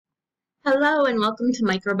Hello and welcome to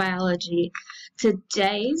Microbiology.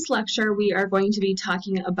 Today's lecture we are going to be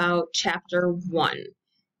talking about Chapter 1.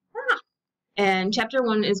 And Chapter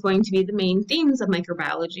 1 is going to be the main themes of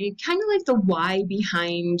microbiology, kind of like the why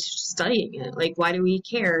behind studying it. Like, why do we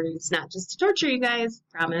care? It's not just to torture you guys,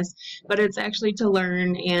 promise, but it's actually to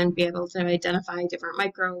learn and be able to identify different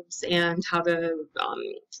microbes and how to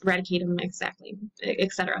eradicate them exactly,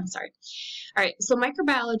 etc. I'm sorry. All right, so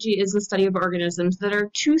microbiology is the study of organisms that are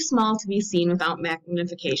too small to be seen without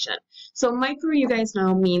magnification. So micro, you guys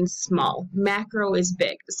know, means small. Macro is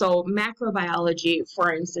big. So macrobiology,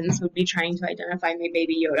 for instance, would be trying to identify my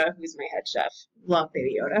baby Yoda, who's my head chef. Love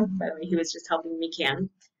baby Yoda. By the way, he was just helping me can.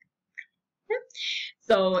 Yeah.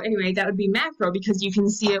 So anyway, that would be macro because you can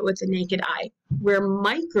see it with the naked eye. Where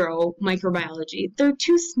microbiology, they're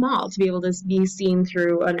too small to be able to be seen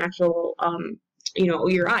through an actual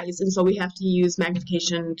your eyes, and so we have to use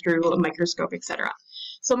magnification through a microscope, etc.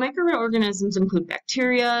 So microorganisms include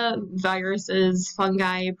bacteria, viruses,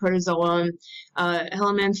 fungi, protozoa,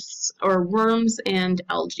 helminths or worms, and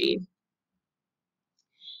algae.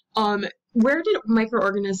 Where did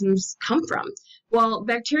microorganisms come from? Well,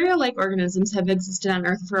 bacteria-like organisms have existed on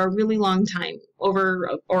Earth for a really long time,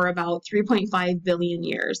 over or about 3.5 billion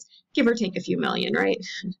years, give or take a few million, right?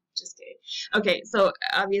 Just kidding. Okay, so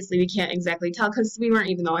obviously we can't exactly tell because we weren't,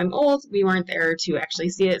 even though I'm old, we weren't there to actually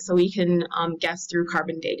see it, so we can guess through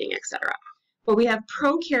carbon dating, etc. But we have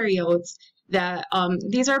prokaryotes that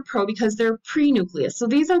these are pro because they're pre-nucleus. So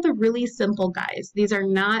these are the really simple guys. These are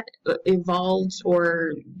not evolved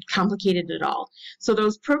or complicated at all. So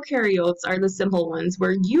those prokaryotes are the simple ones,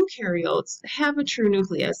 where eukaryotes have a true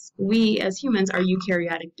nucleus. We as humans are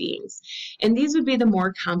eukaryotic beings. And these would be the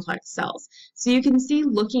more complex cells. So you can see,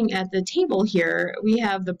 looking at the table here, we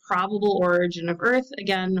have the probable origin of Earth,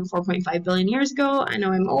 again, 4.5 billion years ago. I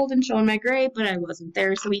know I'm old and showing my gray, but I wasn't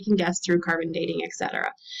there, so we can guess through carbon dating,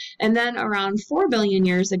 etc. And then around 4 billion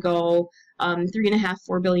years ago, 3.5,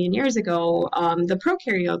 4 billion years ago, the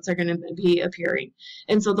prokaryotes are going to be appearing.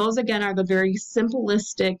 And so those, again, are the very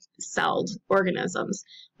simplistic celled organisms.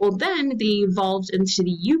 Well, then they evolved into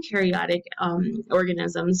the eukaryotic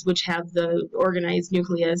organisms, which have the organized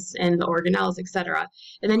nucleus and the organelles, etc.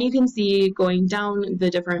 And then you can see, going down the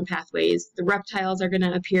different pathways, the reptiles are going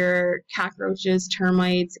to appear, cockroaches,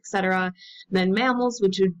 termites, etc. Then mammals,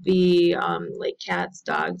 which would be like cats,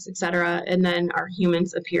 dogs, etc. And then our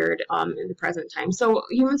humans appeared in the present time. So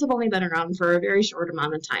humans have only been around for a very short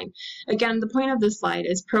amount of time. Again, the point of this slide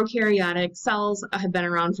is prokaryotic cells have been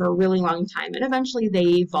around for a really long time, and eventually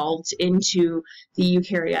they evolved into the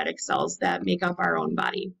eukaryotic cells that make up our own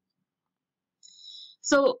body.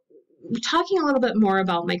 So, talking a little bit more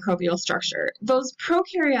about microbial structure, those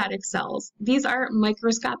prokaryotic cells, these are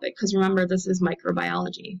microscopic, because remember, this is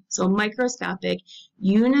microbiology. So microscopic,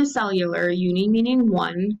 unicellular, uni meaning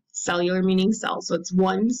one, cellular meaning cell, so it's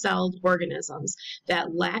one-celled organisms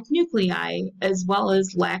that lack nuclei as well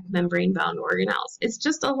as lack membrane-bound organelles. It's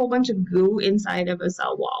just a whole bunch of goo inside of a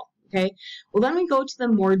cell wall. Okay, well, then we go to the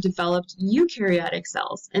more developed eukaryotic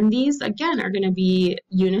cells, and these again are going to be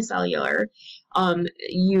unicellular.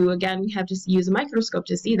 You again have to use a microscope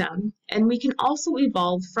to see them, and we can also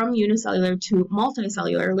evolve from unicellular to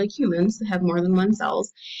multicellular, like humans that have more than one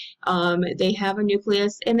cells. They have a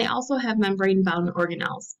nucleus, and they also have membrane-bound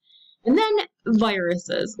organelles. And then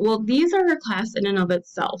viruses. Well, these are a class in and of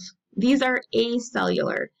itself. These are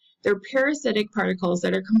acellular. They're parasitic particles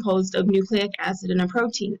that are composed of nucleic acid and a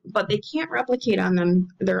protein, but they can't replicate on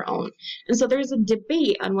their own. And so there's a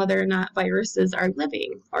debate on whether or not viruses are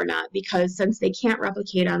living or not, because since they can't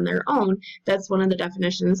replicate on their own, that's one of the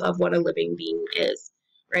definitions of what a living being is.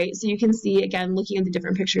 Right? So you can see, again, looking at the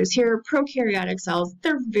different pictures here, prokaryotic cells,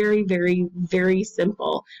 they're very, very, very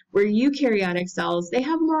simple. Where eukaryotic cells, they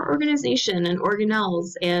have more organization and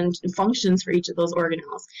organelles and functions for each of those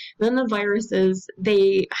organelles. Then the viruses,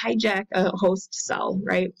 they hijack a host cell,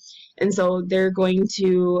 right? And so they're going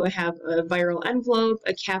to have a viral envelope,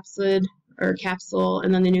 a capsid, or capsule,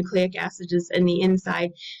 and then the nucleic acid is in the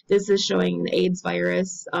inside. This is showing the AIDS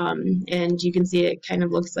virus, and you can see it kind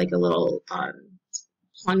of looks like a little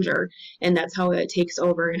plunger, and that's how it takes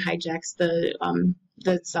over and hijacks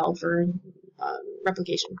the cell for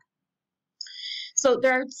replication. So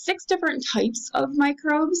there are 6 different types of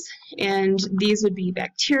microbes, and these would be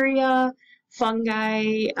bacteria,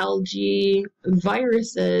 fungi, algae,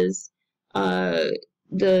 viruses,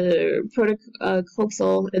 the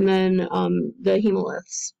protococcal, and then the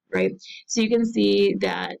hemolyths. Right? So you can see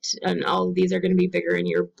that, and all of these are going to be bigger in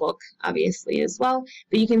your book, obviously, as well,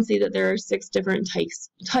 but you can see that there are 6 different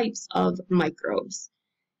types of microbes.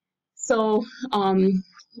 So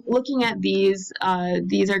looking at these are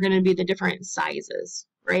going to be the different sizes,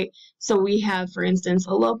 right? So we have, for instance,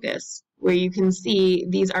 a locust, where you can see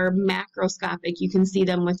these are macroscopic. You can see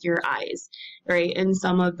them with your eyes, right? And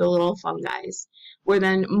some of the little fungi. Where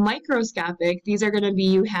then microscopic, these are going to be,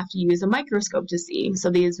 you have to use a microscope to see.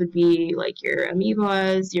 So these would be like your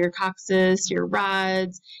amoebas, your coccis, your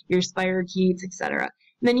rods, your spirochetes, etc.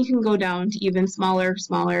 Then you can go down to even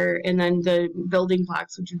smaller, and then the building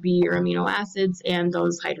blocks, which would be your amino acids and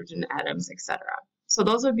those hydrogen atoms, etc. So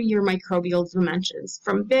those would be your microbial dimensions,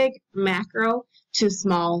 from big, macro, to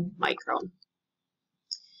small, micro.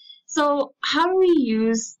 So how do we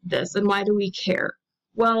use this, and why do we care?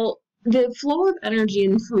 Well, the flow of energy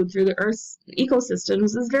and food through the Earth's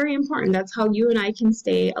ecosystems is very important. That's how you and I can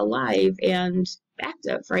stay alive and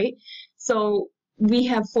active, right? So we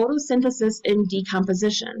have photosynthesis and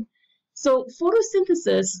decomposition. So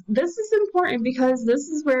photosynthesis, this is important because this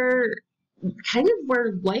is where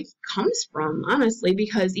life comes from, honestly,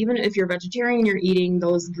 because even if you're vegetarian, you're eating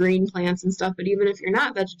those green plants and stuff, but even if you're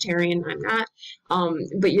not vegetarian, I'm not,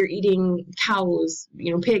 but you're eating cows,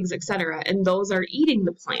 pigs, etc., and those are eating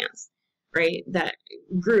the plants, right, that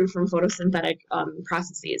grew from photosynthetic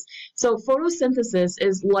processes. So photosynthesis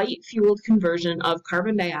is light-fueled conversion of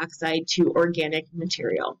carbon dioxide to organic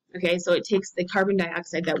material, okay? So it takes the carbon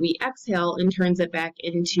dioxide that we exhale and turns it back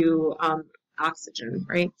into oxygen,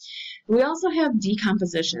 right? We also have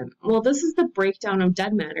decomposition. Well, this is the breakdown of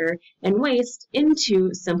dead matter and waste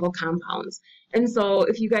into simple compounds. And so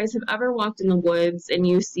if you guys have ever walked in the woods and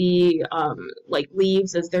you see like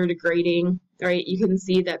leaves as they're degrading, right, you can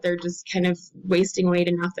see that they're just kind of wasting away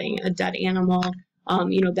to nothing. A dead animal,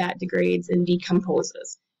 that degrades and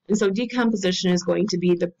decomposes. And so decomposition is going to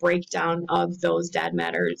be the breakdown of those dead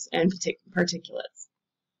matters and particulates.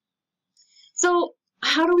 So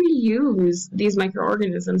how do we use these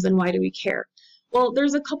microorganisms and why do we care? Well,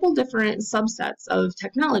 there's a couple different subsets of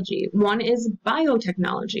technology. One is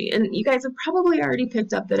biotechnology, and you guys have probably already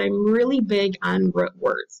picked up that I'm really big on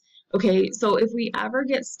words. Okay, so if we ever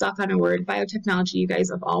get stuck on a word, biotechnology you guys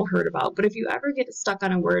have all heard about, but if you ever get stuck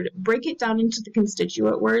on a word, break it down into the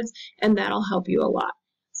constituent words, and that'll help you a lot.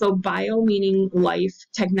 So bio meaning life,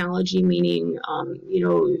 technology meaning,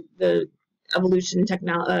 the evolution,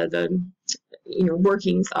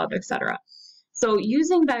 workings of, etc. So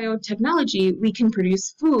using biotechnology, we can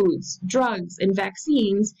produce foods, drugs, and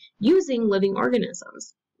vaccines using living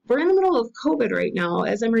organisms. We're in the middle of COVID right now.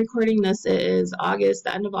 As I'm recording this, it is August,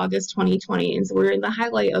 the end of August 2020, and so we're in the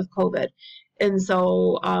highlight of COVID. And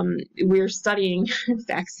so we're studying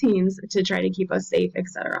vaccines to try to keep us safe,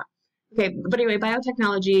 etc. Okay, but anyway,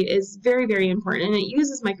 biotechnology is very, very important, and it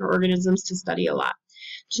uses microorganisms to study a lot.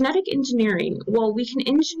 Genetic engineering, well, we can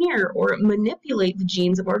engineer or manipulate the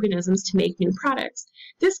genes of organisms to make new products.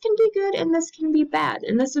 This can be good and this can be bad,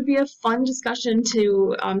 and this would be a fun discussion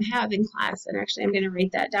to have in class, and actually I'm going to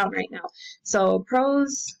write that down right now. So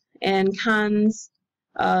pros and cons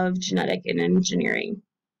of genetic and engineering.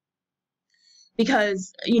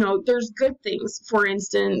 Because, there's good things. For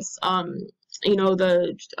instance, the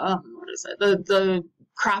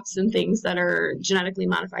crops and things that are genetically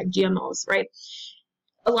modified, GMOs, right?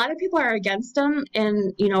 A lot of people are against them,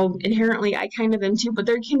 and, inherently I kind of am too, but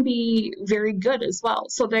there can be very good as well.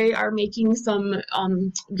 So they are making some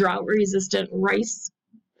drought-resistant rice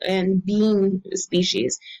and bean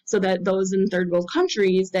species so that those in third world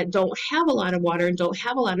countries that don't have a lot of water and don't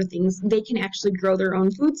have a lot of things, they can actually grow their own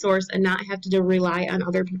food source and not have to rely on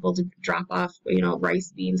other people to drop off,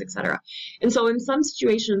 rice, beans, etc. And so in some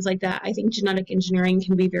situations like that, I think genetic engineering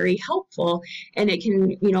can be very helpful, and it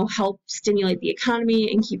can, help stimulate the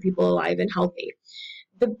economy and keep people alive and healthy.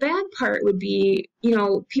 The bad part would be,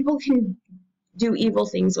 people can do evil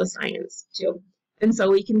things with science too. And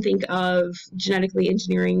so we can think of genetically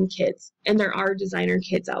engineering kits, and there are designer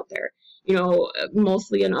kits out there,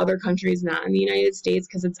 mostly in other countries, not in the United States,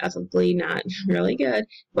 because it's ethically not really good.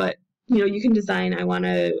 But, you can design, I want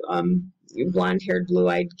a blonde-haired,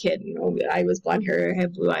 blue-eyed kid. I was blonde-haired, I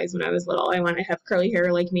had blue eyes when I was little. I want to have curly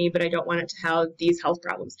hair like me, but I don't want it to have these health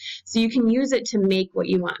problems. So you can use it to make what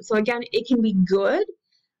you want. So again, it can be good,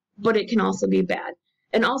 but it can also be bad.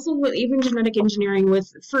 And also with even genetic engineering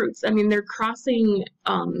with fruits. I mean, they're crossing,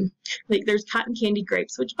 there's cotton candy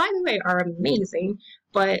grapes, which by the way are amazing,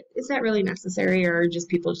 but is that really necessary, or just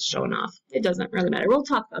people just showing off? It doesn't really matter. We'll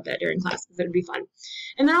talk about that during class because it'd be fun.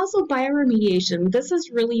 And then also bioremediation. This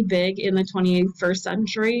is really big in the 21st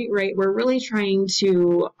century, right? We're really trying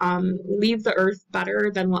to leave the earth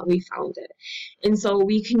better than what we found it. And so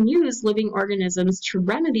we can use living organisms to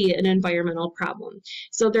remedy an environmental problem.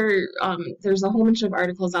 So there's a whole bunch of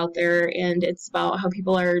articles out there, and it's about how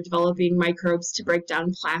people are developing microbes to break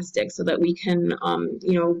down plastic so that we can,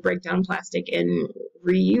 break down plastic and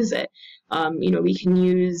reuse it. We can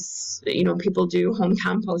use, people do home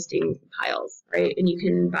composting piles, right? And you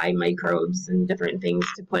can buy microbes and different things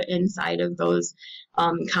to put inside of those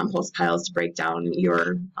compost piles to break down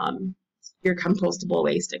your compostable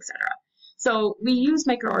waste, etc. So we use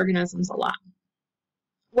microorganisms a lot.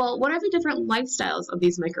 Well, what are the different lifestyles of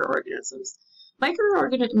these microorganisms?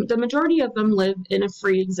 The majority of them live in a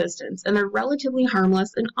free existence, and they're relatively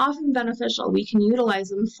harmless and often beneficial. We can utilize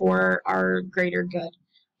them for our greater good.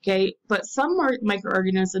 Okay, but some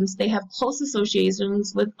microorganisms, they have close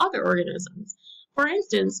associations with other organisms. For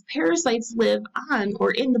instance, parasites live on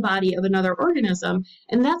or in the body of another organism,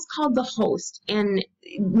 and that's called the host. And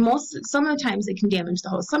some of the times it can damage the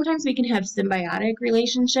host. Sometimes we can have symbiotic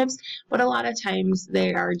relationships, but a lot of times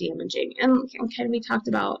they are damaging. And kind of we talked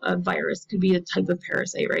about a virus could be a type of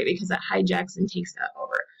parasite, right? Because it hijacks and takes that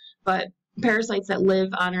over. But parasites that live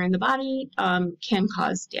on or in the body can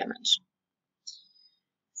cause damage.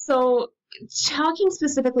 So talking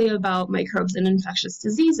specifically about microbes and infectious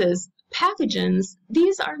diseases, pathogens,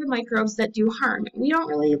 these are the microbes that do harm. We don't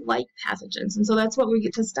really like pathogens, and so that's what we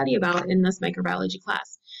get to study about in this microbiology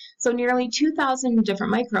class. So nearly 2,000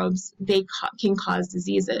 different microbes, they can cause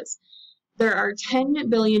diseases. There are 10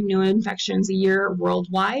 billion new infections a year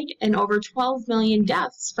worldwide, and over 12 million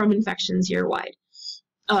deaths from infections worldwide.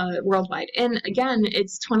 And again,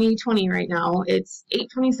 it's 2020 right now. It's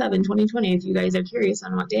 8/27/2020 if you guys are curious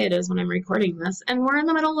on what day it is when I'm recording this. And we're in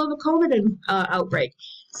the middle of a COVID outbreak.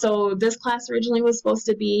 So this class originally was supposed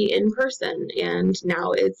to be in person, and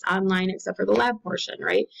now it's online except for the lab portion,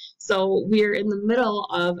 right? So we're in the middle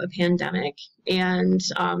of a pandemic, and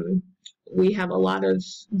we have a lot of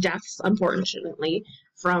deaths, unfortunately,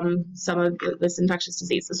 from some of this infectious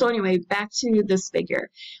disease. So anyway, back to this figure,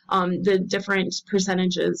 the different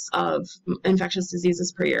percentages of infectious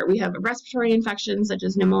diseases per year. We have respiratory infections such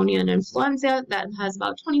as pneumonia and influenza that has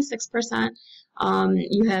about 26%.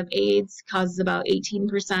 You have AIDS, causes about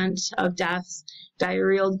 18% of deaths.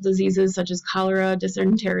 Diarrheal diseases such as cholera,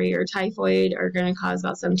 dysentery, or typhoid are going to cause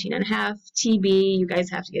about 17.5%. TB, you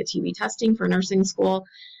guys have to get TB testing for nursing school.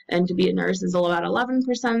 And to be a nurse is about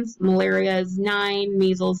 11%. Malaria is 9%,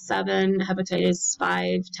 measles 7%, hepatitis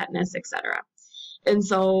 5%, tetanus, etc. And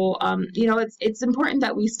so, it's important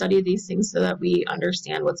that we study these things so that we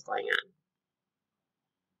understand what's going on.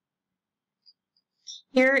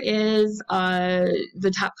 Here is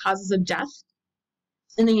the top causes of death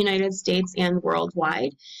in the United States and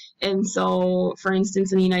worldwide. And so, for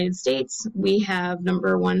instance, in the United States, we have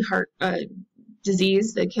number one heart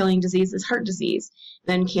disease, the killing disease is heart disease,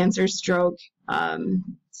 then cancer, stroke, chronic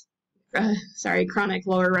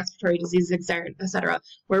lower respiratory disease, etc.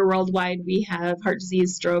 Where worldwide we have heart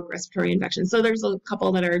disease, stroke, respiratory infection. So there's a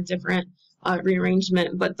couple that are different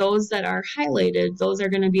rearrangement, but those that are highlighted, those are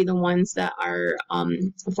going to be the ones that are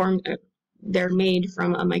they're made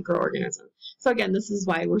from a microorganism. So again, this is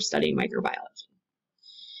why we're studying microbiology.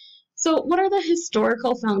 So what are the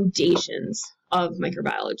historical foundations of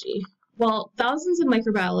microbiology? Well, thousands of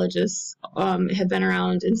microbiologists have been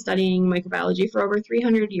around and studying microbiology for over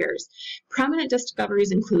 300 years. Prominent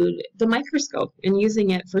discoveries include the microscope and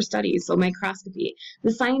using it for studies, so microscopy,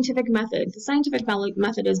 the scientific method. The scientific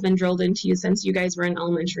method has been drilled into you since you guys were in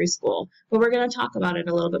elementary school, but we're going to talk about it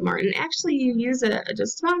a little bit more. And actually, you use it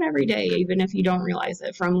just about every day, even if you don't realize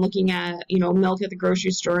it, from looking at, milk at the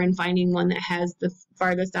grocery store and finding one that has the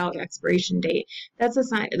farthest out expiration date. That's a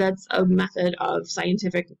method of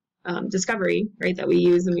scientific discovery, right, that we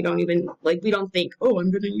use, and we don't think, oh,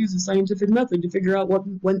 I'm going to use a scientific method to figure out what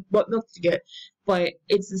milk to get. But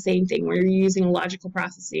it's the same thing where you're using logical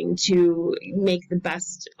processing to make the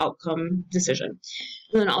best outcome decision.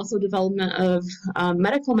 And then also development of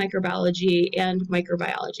medical microbiology and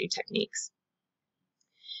microbiology techniques.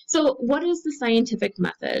 So what is the scientific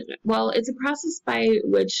method? Well, it's a process by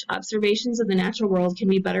which observations of the natural world can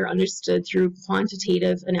be better understood through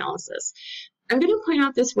quantitative analysis. I'm going to point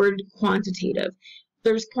out this word quantitative.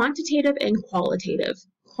 There's quantitative and qualitative.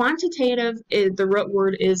 Quantitative, the root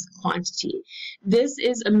word is quantity. This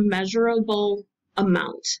is a measurable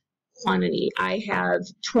amount, quantity. I have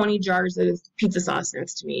 20 jars of pizza sauce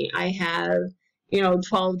next to me. I have,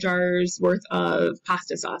 12 jars worth of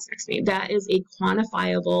pasta sauce next to me. That is a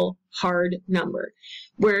quantifiable hard number.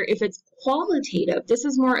 Where if it's qualitative, this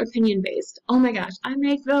is more opinion-based. Oh my gosh, I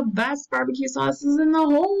make the best barbecue sauces in the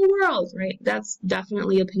whole world, right? That's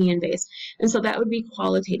definitely opinion-based. And so that would be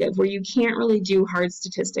qualitative, where you can't really do hard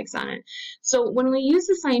statistics on it. So when we use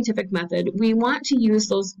the scientific method, we want to use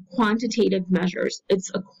those quantitative measures.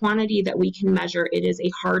 It's a quantity that we can measure. It is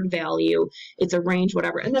a hard value. It's a range,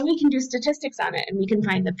 whatever. And then we can do statistics on it, and we can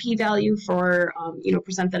find the p-value for,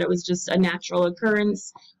 percent that it was just a natural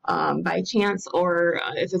occurrence by chance, or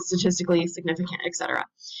if it's statistically significant, etc.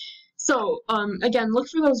 So again, look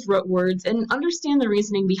for those root words and understand the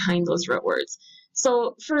reasoning behind those root words.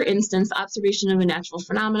 So for instance, observation of a natural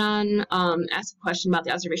phenomenon, ask a question about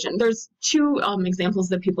the observation. There's two examples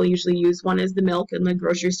that people usually use. One is the milk in the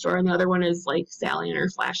grocery store, and the other one is like Sally and her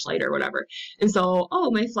flashlight or whatever. And so,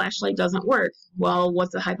 oh, my flashlight doesn't work. Well,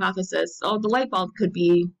 what's the hypothesis? Oh, the light bulb could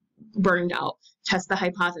be burned out. Test the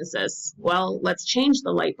hypothesis. Well, let's change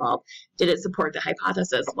the light bulb. Did it support the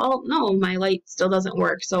hypothesis? Well, no, my light still doesn't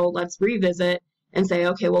work. So let's revisit and say,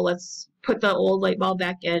 okay, well, let's put the old light bulb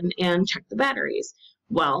back in and check the batteries.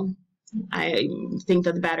 Well, I think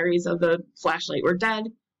that the batteries of the flashlight were dead.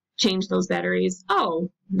 Change those batteries.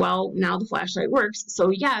 Oh, well, now the flashlight works.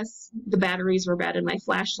 So yes, the batteries were bad in my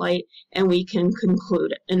flashlight, and we can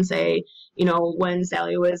conclude and say, when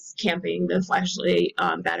Sally was camping, the flashlight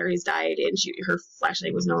batteries died, and her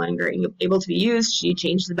flashlight was no longer able to be used. She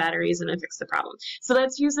changed the batteries, and it fixed the problem. So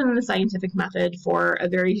that's using the scientific method for a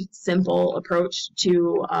very simple approach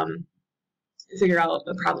to figure out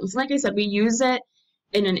the problems. Like I said, we use it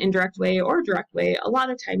in an indirect way or direct way a lot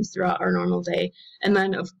of times throughout our normal day. And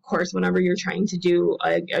then, of course, whenever you're trying to do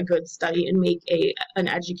a good study and make an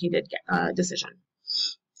educated decision.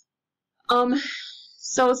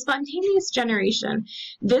 So spontaneous generation.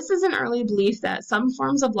 This is an early belief that some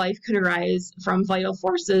forms of life could arise from vital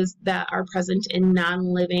forces that are present in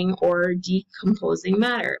non-living or decomposing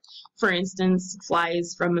matter. For instance,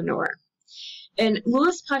 flies from manure. And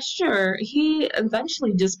Louis Pasteur, he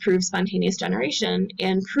eventually disproved spontaneous generation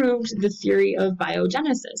and proved the theory of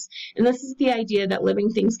biogenesis. And this is the idea that living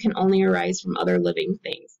things can only arise from other living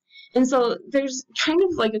things. And so there's kind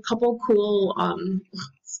of like a couple cool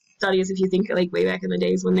studies, if you think like way back in the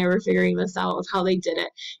days when they were figuring this out, of how they did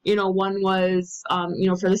it. One was,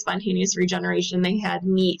 for the spontaneous regeneration, they had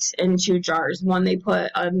meat in 2 jars. One, they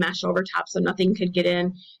put a mesh over top so nothing could get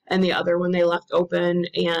in, and the other one they left open.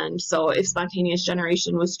 And so if spontaneous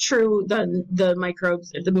generation was true, then the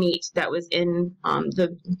microbes, the meat that was in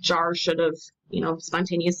the jar should have,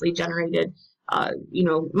 spontaneously generated,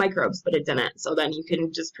 microbes, but it didn't. So then you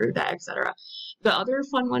can disprove that, etc. The other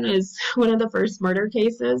fun one is one of the first murder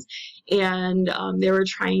cases, and they were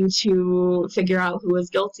trying to figure out who was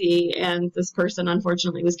guilty, and this person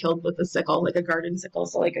unfortunately was killed with a sickle, like a garden sickle,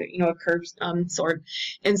 so like a curved sword.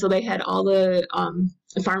 And so they had all the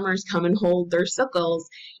farmers come and hold their sickles,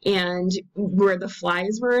 and where the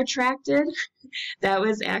flies were attracted, that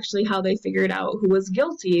was actually how they figured out who was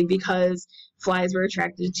guilty, because flies were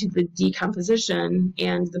attracted to the decomposition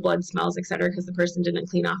and the blood smells, etc., because the person didn't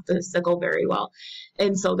clean off the sickle very well.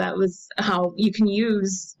 And so that was how you can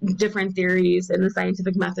use different theories in the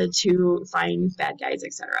scientific method to find bad guys,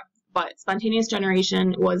 etc. But spontaneous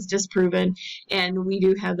generation was disproven, and we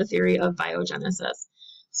do have the theory of biogenesis.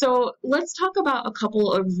 So let's talk about a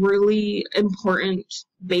couple of really important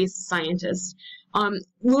base scientists.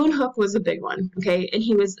 Leeuwenhoek was a big one, okay, and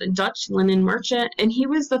he was a Dutch linen merchant, and he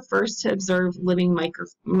was the first to observe living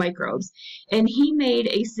microbes, and he made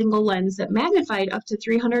a single lens that magnified up to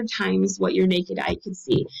 300 times what your naked eye could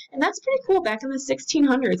see, and that's pretty cool back in the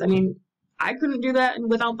 1600s. I mean, I couldn't do that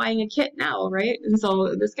without buying a kit now, right? And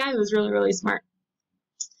so this guy was really, really smart.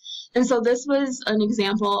 And so this was an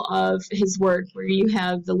example of his work, where you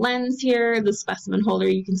have the lens here, the specimen holder.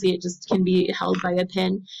 You can see it just can be held by a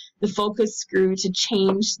pin. The focus screw to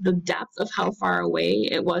change the depth of how far away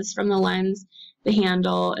it was from the lens, the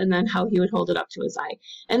handle, and then how he would hold it up to his eye.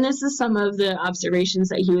 And this is some of the observations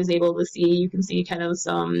that he was able to see. You can see kind of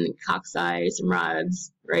some cocci, some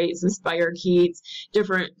rods, right, some spirochetes,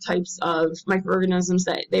 different types of microorganisms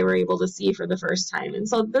that they were able to see for the first time. And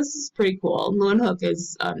so this is pretty cool. Leeuwenhoek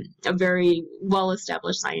is a very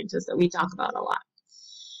well-established scientist that we talk about a lot.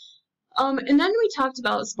 And then we talked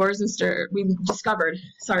about spores and spores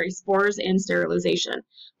and sterilization.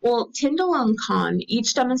 Well, Tyndall and Kahn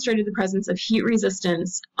each demonstrated the presence of heat-resistant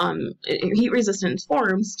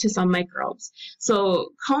forms to some microbes.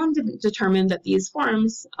 So Kahn determined that these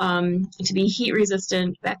forms to be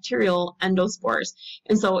heat-resistant bacterial endospores.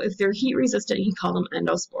 And so if they're heat-resistant, he called them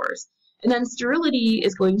endospores. And then sterility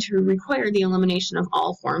is going to require the elimination of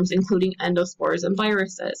all forms, including endospores and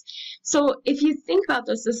viruses. So if you think about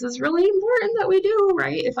this, this is really important that we do,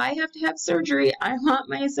 right? If I have to have surgery, I want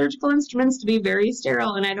my surgical instruments to be very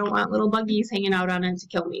sterile, and I don't want little buggies hanging out on it to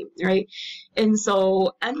kill me, right? And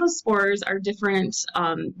so endospores are different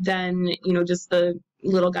than, you know, just the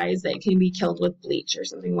little guys that can be killed with bleach or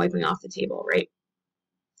something wiping off the table, right?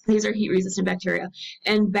 These are heat-resistant bacteria.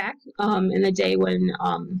 And back in the day when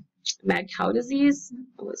mad cow disease,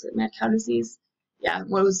 what was it, mad cow disease? Yeah,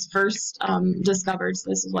 when it was first discovered, so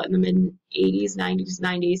this is what, in the mid-80s, 90s,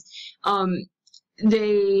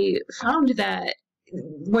 they found that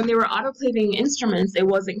when they were autoclaving instruments, it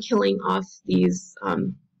wasn't killing off these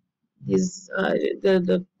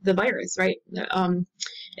the virus, right?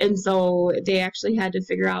 And so they actually had to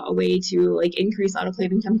figure out a way to like increase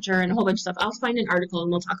autoclaving temperature and a whole bunch of stuff. I'll find an article and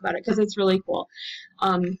we'll talk about it because it's really cool.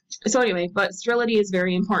 So anyway, but sterility is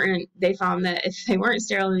very important. They found that if they weren't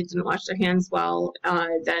sterile and they didn't wash their hands well,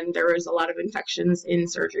 then there was a lot of infections in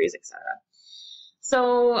surgeries, etc.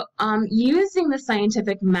 So using the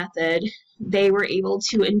scientific method, they were able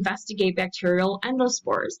to investigate bacterial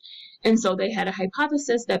endospores. And so they had a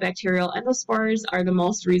hypothesis that bacterial endospores are the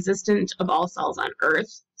most resistant of all cells on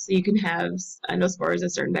Earth. So you can have endospores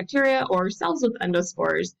of certain bacteria or cells with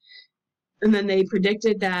endospores. And then they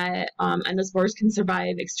predicted that endospores can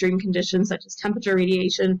survive extreme conditions such as temperature,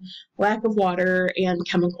 radiation, lack of water, and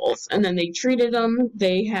chemicals. And then they treated them.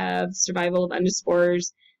 They have survival of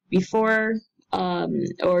endospores before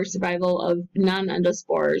or survival of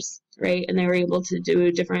non-endospores, right? And they were able to do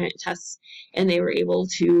different tests, and they were able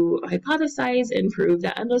to hypothesize and prove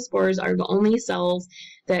that endospores are the only cells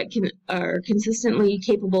that are consistently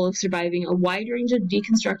capable of surviving a wide range of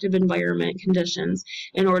deconstructive environment conditions.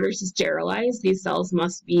 In order to sterilize, these cells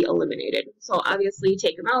must be eliminated. So obviously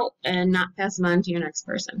take them out and not pass them on to your next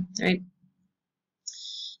person, right?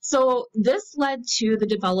 So this led to the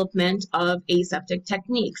development of aseptic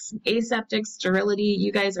techniques. Aseptic sterility,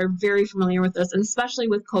 you guys are very familiar with this, and especially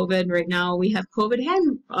with COVID right now. We have COVID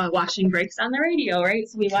hand washing breaks on the radio, right?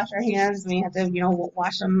 So we wash our hands and we have to, you know,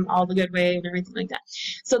 wash them all the good way and everything like that.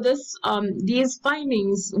 So this, these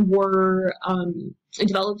findings were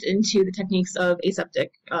developed into the techniques of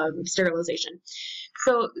aseptic sterilization.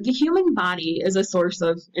 So the human body is a source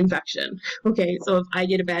of infection. Okay, so if I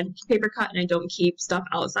get a bad paper cut and I don't keep stuff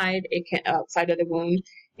outside, outside of the wound,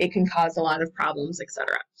 it can cause a lot of problems,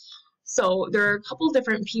 etc. So there are a couple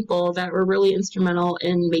different people that were really instrumental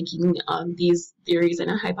in making these theories and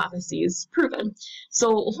hypotheses proven.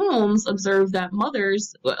 So Holmes observed that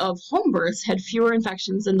mothers of home births had fewer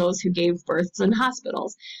infections than those who gave births in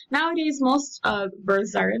hospitals. Nowadays, most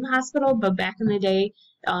births are in the hospital, but back in the day,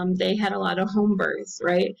 they had a lot of home births,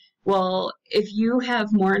 right? Well, if you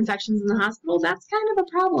have more infections in the hospital, that's kind of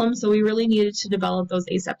a problem. So we really needed to develop those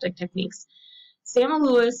aseptic techniques. Samuel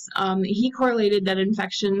Lewis, he correlated that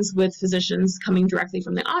infections with physicians coming directly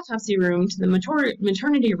from the autopsy room to the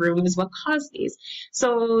maternity room is what caused these.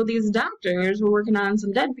 So these doctors were working on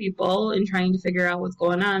some dead people and trying to figure out what's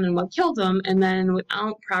going on and what killed them, and then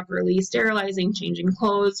without properly sterilizing, changing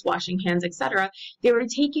clothes, washing hands, etc., they were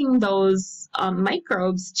taking those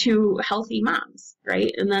microbes to healthy moms,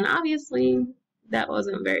 right? And then obviously that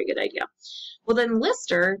wasn't a very good idea. Well, then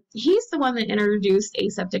Lister, he's the one that introduced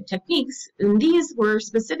aseptic techniques, and these were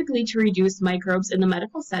specifically to reduce microbes in the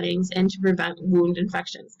medical settings and to prevent wound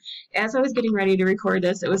infections. As I was getting ready to record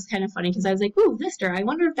this, it was kind of funny because I was like, ooh, Lister, I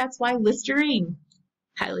wonder if that's why Listerine.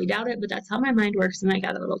 Highly doubt it, but that's how my mind works, and I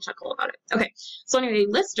got a little chuckle about it. Okay, so anyway,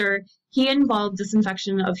 Lister, he involved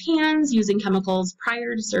disinfection of hands using chemicals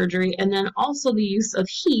prior to surgery, and then also the use of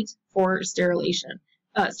heat for sterilization.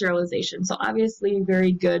 So obviously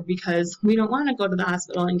very good because we don't want to go to the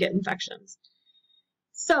hospital and get infections.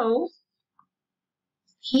 So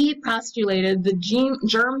he postulated the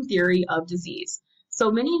germ theory of disease.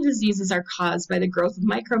 So many diseases are caused by the growth of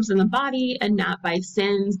microbes in the body and not by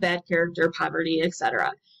sins, bad character, poverty,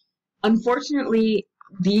 etc. Unfortunately,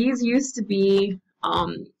 these used to be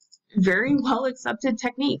very well accepted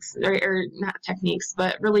techniques, or not techniques,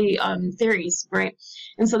 but really theories, right?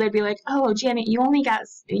 And so they'd be like, oh, Janet, you only got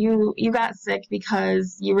you got sick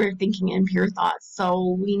because you were thinking impure thoughts,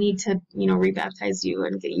 so we need to, you know, rebaptize you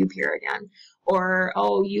and get you pure again. Or,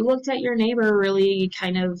 oh, you looked at your neighbor really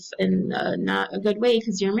kind of in not a good way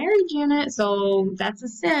because you're married, Janet, so that's a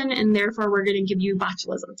sin, and therefore we're going to give you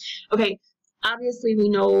botulism. Okay. Obviously, we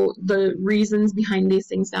know the reasons behind these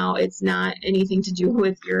things now. It's not anything to do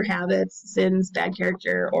with your habits, sins, bad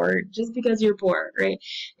character, or just because you're poor, right?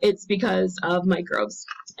 It's because of microbes.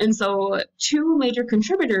 And so two major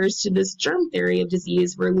contributors to this germ theory of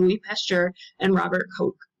disease were Louis Pasteur and Robert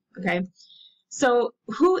Koch. Okay, so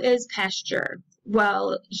who is Pasteur?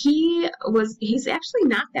 Well, he's actually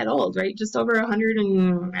not that old, right? Just over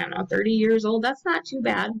 130 years old. That's not too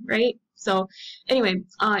bad, right? So anyway,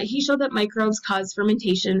 he showed that microbes cause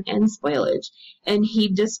fermentation and spoilage, and he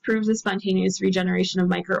disproves the spontaneous regeneration of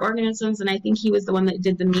microorganisms, and I think he was the one that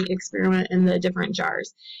did the meat experiment in the different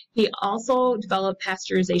jars. He also developed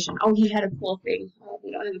pasteurization. Oh, he had a cool thing.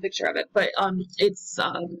 We don't have a picture of it, but it's,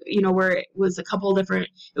 you know, where it was a couple different,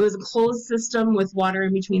 it was a closed system with water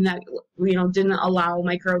in between that, you know, didn't allow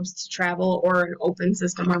microbes to travel, or an open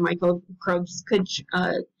system where microbes could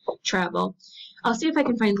travel. I'll see if I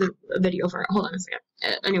can find the video for it. Hold on a second.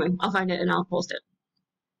 Anyway, I'll find it and I'll post it.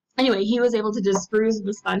 Anyway, he was able to disprove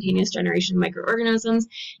the spontaneous generation of microorganisms,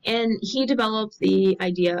 and he developed the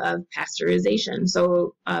idea of pasteurization.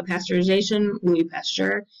 So pasteurization, Louis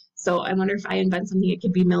Pasteur. So I wonder if I invent something, it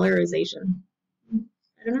could be Millerization.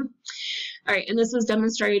 I don't know. All right, and this was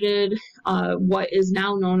demonstrated what is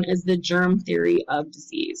now known as the germ theory of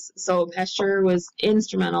disease. So Pasteur was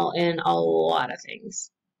instrumental in a lot of things.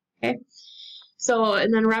 Okay. So,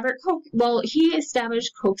 and then Robert Koch, well, he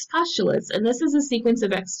established Koch's postulates, and this is a sequence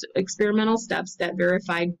of experimental steps that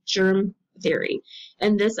verified germ theory.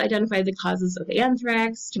 And this identified the causes of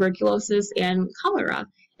anthrax, tuberculosis, and cholera.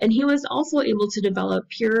 And he was also able to develop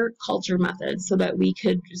pure culture methods so that we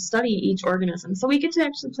could study each organism. So we get to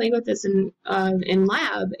actually play with this in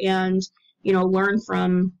lab and, you know, learn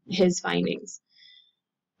from his findings.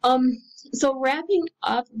 So wrapping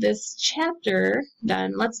up this chapter,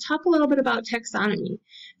 then, let's talk a little bit about taxonomy.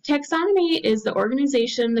 Taxonomy is the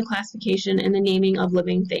organization, the classification, and the naming of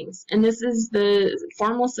living things. And this is the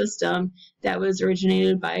formal system that was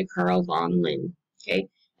originated by Carl von Linné. Okay?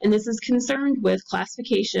 And this is concerned with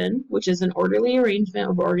classification, which is an orderly arrangement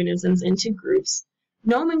of organisms into groups,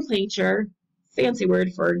 nomenclature, fancy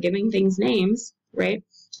word for giving things names, right?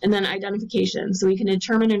 And then identification, so we can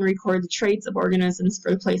determine and record the traits of organisms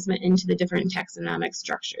for placement into the different taxonomic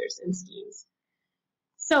structures and schemes.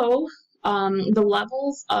 So the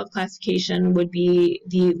levels of classification would be,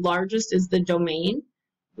 the largest is the domain,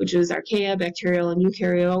 which is archaea, bacterial, and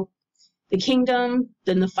eukaryote, the kingdom,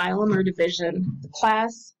 then the phylum or division, the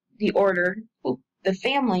class, the order, the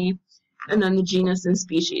family, and then the genus and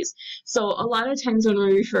species. So a lot of times when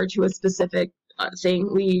we refer to a specific thing,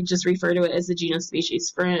 we just refer to it as the genus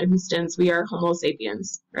species. For instance, we are Homo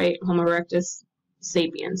sapiens, right? Homo erectus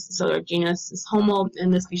sapiens. So our genus is Homo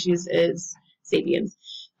and the species is sapiens.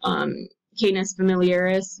 Canis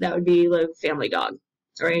familiaris, that would be the family dog,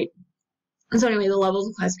 right? So anyway, the levels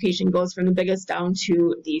of classification goes from the biggest down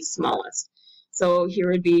to the smallest. So here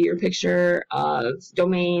would be your picture of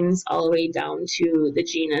domains all the way down to the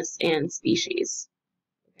genus and species.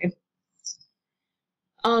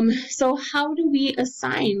 So how do we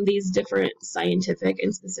assign these different scientific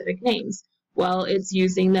and specific names? Well, it's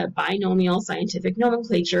using the binomial scientific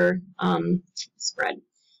nomenclature spread.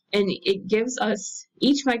 And it gives us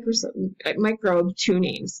each microbe two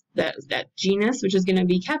names. That genus, which is going to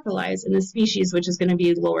be capitalized, and the species, which is going to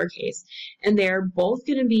be lowercase. And they're both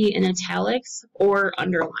going to be in italics or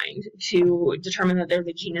underlined to determine that they're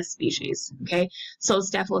the genus species. Okay, so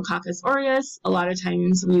Staphylococcus aureus, a lot of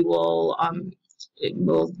times we will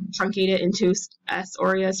we'll truncate it into S.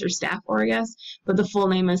 aureus or Staph aureus, but the full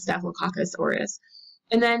name is Staphylococcus aureus.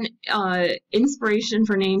 And then inspiration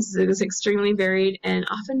for names is extremely varied and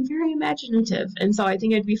often very imaginative. And so I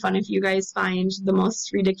think it'd be fun if you guys find the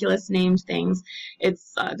most ridiculous named things.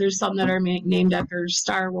 It's there's some that are named after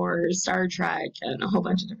Star Wars, Star Trek, and a whole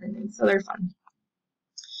bunch of different things. So they're fun.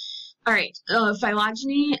 All right,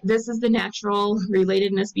 phylogeny, this is the natural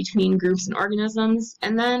relatedness between groups and organisms.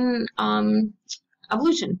 And then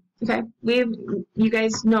evolution, okay? You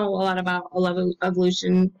guys know a lot about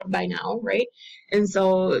evolution by now, right? And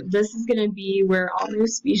so this is going to be where all new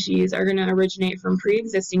species are going to originate from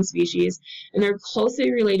pre-existing species, and they're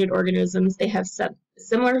closely related organisms. They have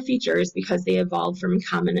similar features because they evolved from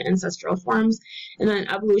common ancestral forms. And then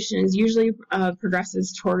evolution is usually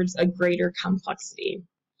progresses towards a greater complexity.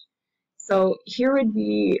 So here would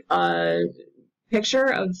be a picture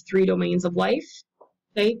of 3 domains of life.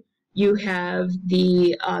 Okay, you have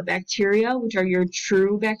the bacteria, which are your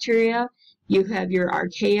true bacteria. You have your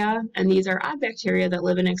archaea, and these are odd bacteria that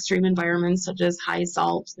live in extreme environments such as high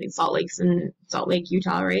salt, like Salt Lakes in Salt Lake,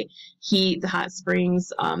 Utah, right? Heat, the hot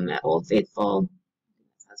springs at Old Faithful,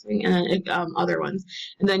 and then other ones.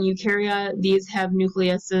 And then eukarya, these have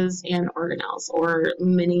nucleuses and organelles, or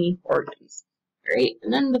mini organs. Right?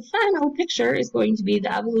 And then the final picture is going to be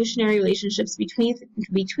the evolutionary relationships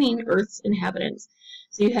between Earth's inhabitants.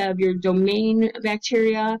 So you have your domain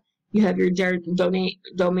bacteria, you have your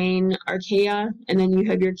domain archaea, and then you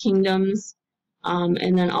have your kingdoms,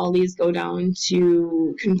 and then all these go down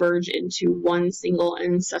to converge into one single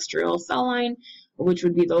ancestral cell line, which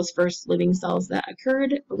would be those first living cells that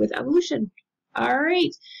occurred with evolution. All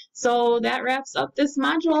right, so that wraps up this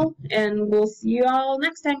module, and we'll see you all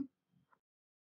next time.